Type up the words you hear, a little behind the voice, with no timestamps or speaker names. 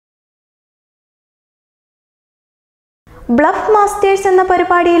Bluff masters എന്ന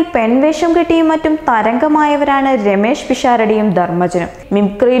പരിപാടിയിൽ പെൺവേഷം കെട്ടിയും മറ്റും തരംഗമായവരാണ് രമേശ് പിഷാരടിയും ധർമജനും.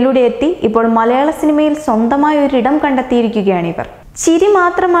 മിമിക്രിയിലൂടെ എത്തി ഇപ്പോൾ മലയാള സിനിമയിൽ സ്വന്തമായ ഒരിടം കണ്ടെത്തിയിരിക്കുകയാണ് ഇവർ. ചിരി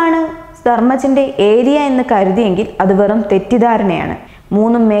മാത്രമാണ് ധർമജന്റെ ഏരിയ എന്ന് കരുതിയെങ്കിൽ അത് വെറും തെറ്റിദ്ധാരണയാണ്.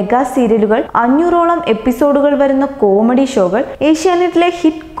 3 മെഗാ സീരിയലുകൾ, 500ഓളം എപ്പിസോഡുകൾ വരുന്ന കോമഡി ഷോകൾ, ഏഷ്യാനെറ്റിലെ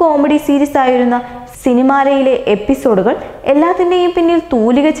ഹിറ്റ് കോമഡി സീരീസ് ആയിരുന്ന സിനിമാലയിലെ എപ്പിസോഡുകൾ, എല്ലാത്തിൻ്റെയും പിന്നിൽ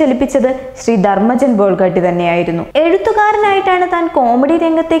തൂലിക ചലിപ്പിച്ചത് ശ്രീ ധർമജൻ ബോൾഗാട്ടി തന്നെയായിരുന്നു. എഴുത്തുകാരനായിട്ടാണ് താൻ കോമഡി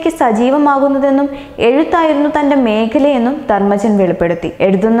രംഗത്തേക്ക് സജീവമാകുന്നതെന്നും എഴുത്തായിരുന്നു തൻ്റെ മേഖലയെന്നും ധർമജൻ വെളിപ്പെടുത്തി.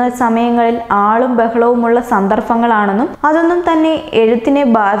 എഴുതുന്ന സമയങ്ങളിൽ ആളും ബഹളവുമുള്ള സന്ദർഭങ്ങളാണെന്നും അതൊന്നും തന്നെ എഴുത്തിനെ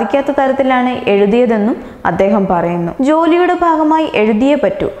ബാധിക്കാത്ത തരത്തിലാണ് എഴുതിയതെന്നും അദ്ദേഹം പറയുന്നു. ജോലിയുടെ ഭാഗമായി എഴുതിയേ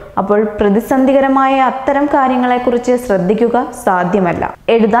പറ്റൂ, അപ്പോൾ പ്രതിസന്ധികരമായ അത്തരം കാര്യങ്ങളെക്കുറിച്ച് ശ്രദ്ധിക്കുക സാധ്യമല്ല.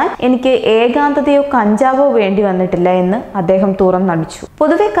 എഴുതാൻ എനിക്ക് ഏകാന്തതയോ കഞ്ചാവോ വേണ്ടി വന്നിട്ടില്ല എന്ന് അദ്ദേഹം തുറന്നടിച്ചു.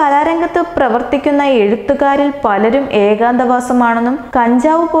 പൊതുവെ കലാരംഗത്ത് പ്രവർത്തിക്കുന്ന എഴുത്തുകാരിൽ പലരും ഏകാന്തവാസമാണെന്നും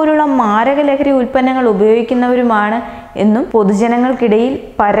കഞ്ചാവ് പോലുള്ള മാരക ലഹരി ഉൽപ്പന്നങ്ങൾ ഉപയോഗിക്കുന്നവരുമാണ് എന്നും പൊതുജനങ്ങൾക്കിടയിൽ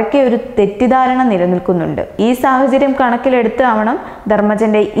പരക്കെ ഒരു തെറ്റിദ്ധാരണ നിലനിൽക്കുന്നുണ്ട്. ഈ സാഹചര്യം കണക്കിലെടുത്താവണം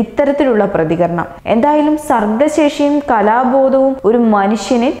ധർമജന്റെ ഇത്തരത്തിലുള്ള പ്രതികരണം. എന്തായാലും സർഗശേഷിയും കലാബോധവും ഒരു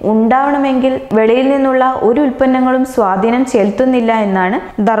മനുഷ്യന് ഉണ്ടാവണമെങ്കിൽ വെളിയിൽ നിന്നുള്ള ഒരു ഉൽപ്പന്നങ്ങളും സ്വാധീനം ചെലുത്തുന്നില്ല എന്നാണ്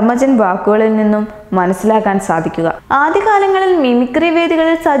ധർമജൻ വാക്കുകളിൽ നിന്നും മനസ്സിലാക്കാൻ സാധിക്കുക. ആദ്യകാലങ്ങളിൽ മിമിക്രി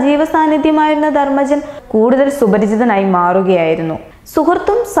വേദികളിൽ സജീവ സാന്നിധ്യമായിരുന്ന ധർമജൻ കൂടുതൽ സുപരിചിതനായി മാറുകയായിരുന്നു.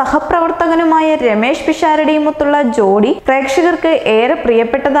 സുഹൃത്തും സഹപ്രവർത്തകനുമായ രമേശ് പിഷാരടിയുമൊത്തുള്ള ജോഡി പ്രേക്ഷകർക്ക് ഏറെ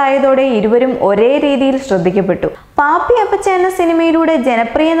പ്രിയപ്പെട്ടതായതോടെ ഇരുവരും ഒരേ രീതിയിൽ ശ്രദ്ധിക്കപ്പെട്ടു. പാപ്പി അപ്പച്ച എന്ന സിനിമയിലൂടെ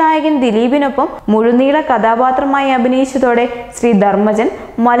ജനപ്രിയ നായകൻ ദിലീപിനൊപ്പം മുഴുനീള കഥാപാത്രമായി അഭിനയിച്ചതോടെ ശ്രീ ധർമജൻ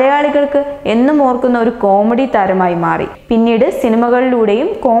മലയാളികൾക്ക് എന്നും ഓർക്കുന്ന ഒരു കോമഡി താരമായി മാറി. പിന്നീട് സിനിമകളിലൂടെയും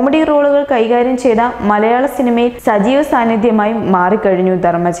കോമഡി റോളുകൾ കൈകാര്യം ചെയ്ത മലയാള സിനിമയിൽ സജീവ സാന്നിധ്യമായി മാറിക്കഴിഞ്ഞു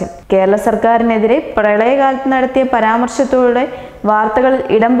ധർമജൻ. കേരള സർക്കാരിനെതിരെ പ്രളയകാലത്ത് നടത്തിയ പരാമർശത്തോടെ വാർത്തകളിൽ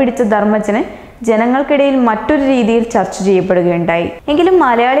ഇടം പിടിച്ച ധർമജന് ജനങ്ങൾക്കിടയിൽ മറ്റൊരു രീതിയിൽ ചർച്ച ചെയ്യപ്പെടുകയുണ്ടായി. എങ്കിലും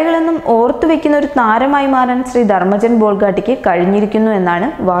മലയാളികളെന്നും ഓർത്തുവെക്കുന്ന ഒരു താരമായി മാറാൻ ശ്രീ ധർമജൻ ബോൾഗാട്ടിക്ക് കഴിഞ്ഞിരിക്കുന്നു എന്നാണ്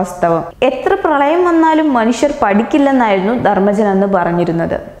വാസ്തവം. എത്ര പ്രളയം വന്നാലും മനുഷ്യർ പഠിക്കില്ലെന്നായിരുന്നു ധർമജൻ അന്ന്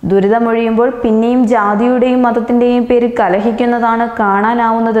പറഞ്ഞിരുന്നത്. ദുരിതമൊഴിയുമ്പോൾ പിന്നെയും ജാതിയുടെയും മതത്തിന്റെയും പേര് കലഹിക്കുന്നതാണ്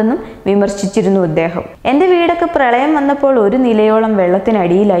കാണാനാവുന്നതെന്നും വിമർശിച്ചിരുന്നു അദ്ദേഹം. എന്റെ വീടൊക്കെ പ്രളയം വന്നപ്പോൾ ഒരു നിലയോളം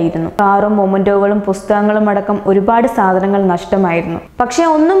വെള്ളത്തിനടിയിലായിരുന്നു. കാറും മൊമന്റോകളും പുസ്തകങ്ങളും അടക്കം ഒരുപാട് സാധനങ്ങൾ നഷ്ടമായിരുന്നു. പക്ഷെ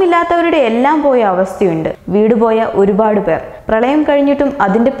ഒന്നുമില്ലാത്തവരുടെ എല്ലാം പോയ അവസ്ഥയുണ്ട്. വീട് പോയ ഒരുപാട് പേർ. പ്രളയം കഴിഞ്ഞിട്ടും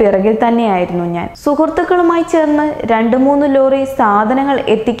അതിന്റെ പിറകിൽ തന്നെയായിരുന്നു ഞാൻ. സുഹൃത്തുക്കളുമായി ചേർന്ന് 2-3 ലോറി സാധനങ്ങൾ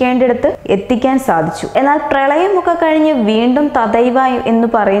എത്തിക്കേണ്ടിടത്ത് എത്തിക്കാൻ സാധിച്ചു. എന്നാൽ പ്രളയമൊക്കെ കഴിഞ്ഞ് വീണ്ടും തദൈവ എന്ന്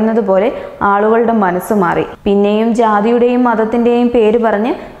പറയുന്നത് പോലെ ആളുകളുടെ മനസ്സ് മാറി. പിന്നെയും ജാതിയുടെയും മതത്തിന്റെയും പേര്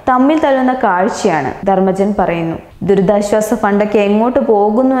പറഞ്ഞ് തമ്മിൽ തല്ലുന്ന കാഴ്ചയാണ് ധർമജൻ പറയുന്നു. ദുരിതാശ്വാസ ഫണ്ടൊക്കെ എങ്ങോട്ട്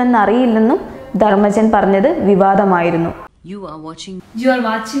പോകുന്നുവെന്നറിയില്ലെന്നും ധർമജൻ പറഞ്ഞത് വിവാദമായിരുന്നു.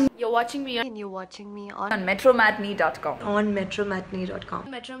 You're watching me on metromatinee.com. On metromatinee.com.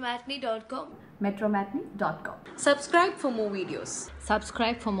 metromatinee.com. Subscribe for more videos.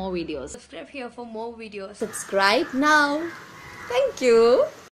 Subscribe for more videos. Subscribe here for more videos. Subscribe now. Thank you.